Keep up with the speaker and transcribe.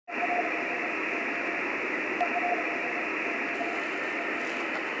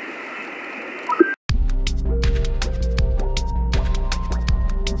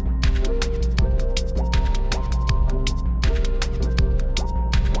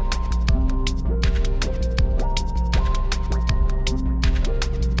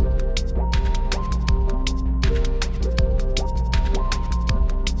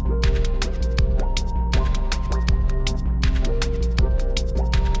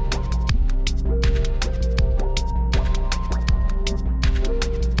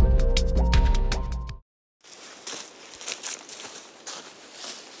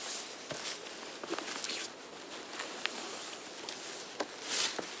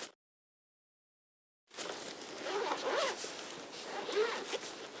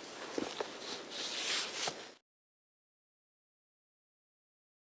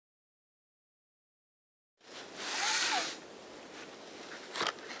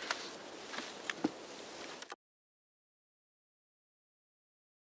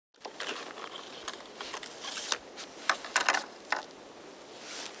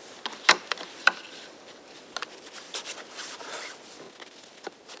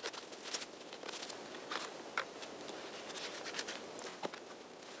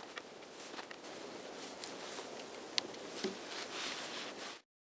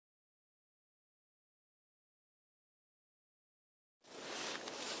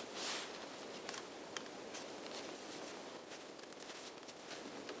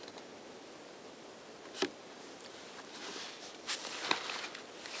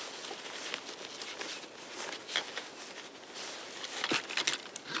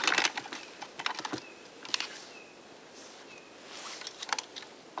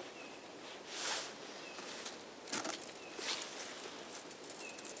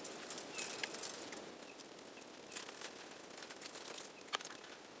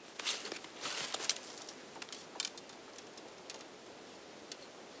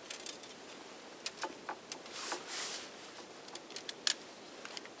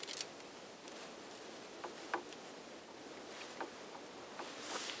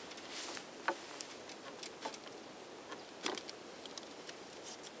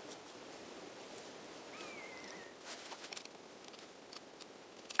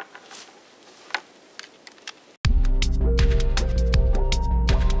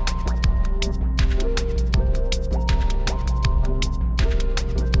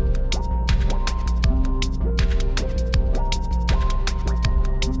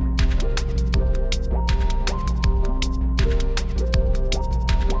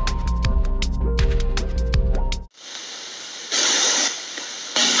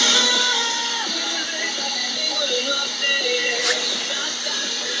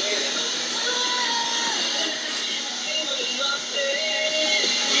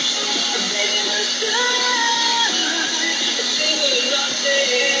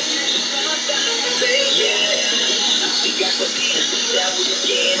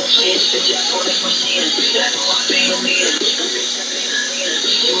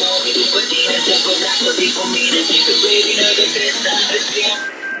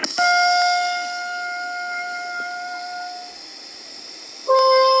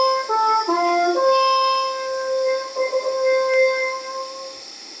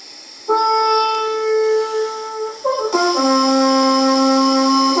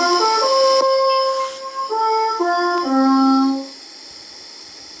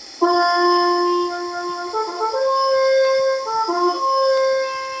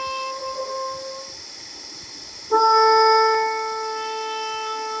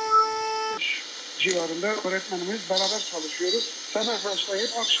civarında öğretmenimiz beraber çalışıyoruz. Sabah başlayıp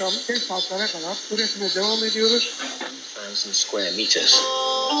akşam geç saatlere kadar üretime devam ediyoruz. 1,000 square meters.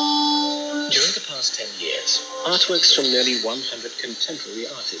 During the past 10 years, artworks from nearly 100 contemporary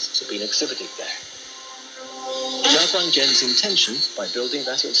artists have been exhibited there. Zhao Zhen's intention by building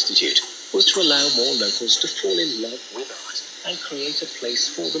that institute was to allow more locals to fall in love with art and create a place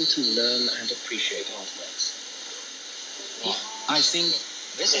for them to learn and appreciate artworks. I think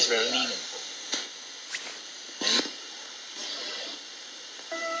this is very meaningful.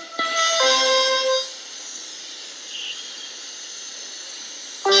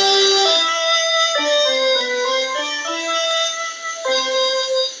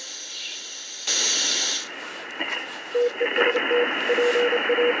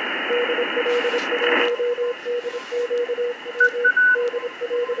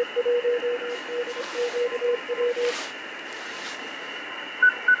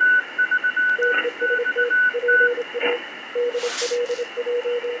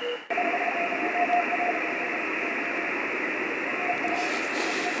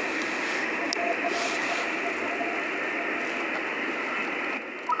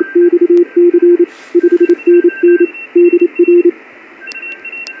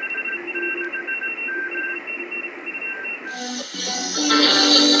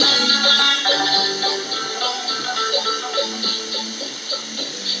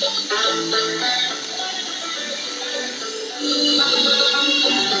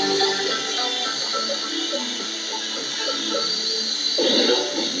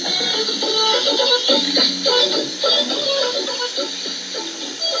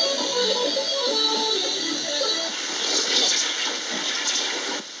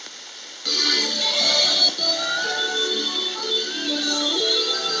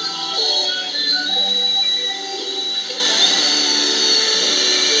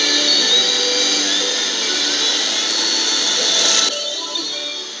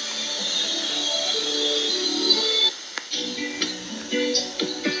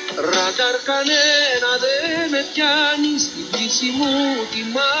 Ραντάρ κανένα δε με πιάνει στην πτήση μου τη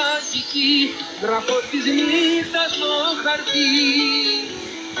μαγική, γράφω της νύχτας στο χαρτί.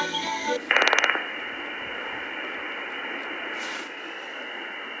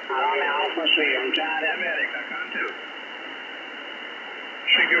 Romeo Alpha 3, I'm John America, contest.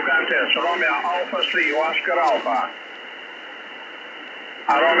 CQ contest, Romeo Alpha 3, Oscar Alpha.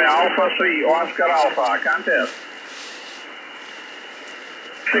 Romeo Alpha 3, Oscar Alpha, contest.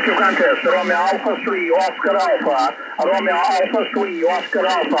 CQ contest, Romeo Alpha 3, Oscar Alpha. Romeo Alpha 3, Oscar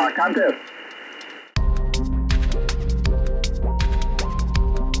Alpha, contest.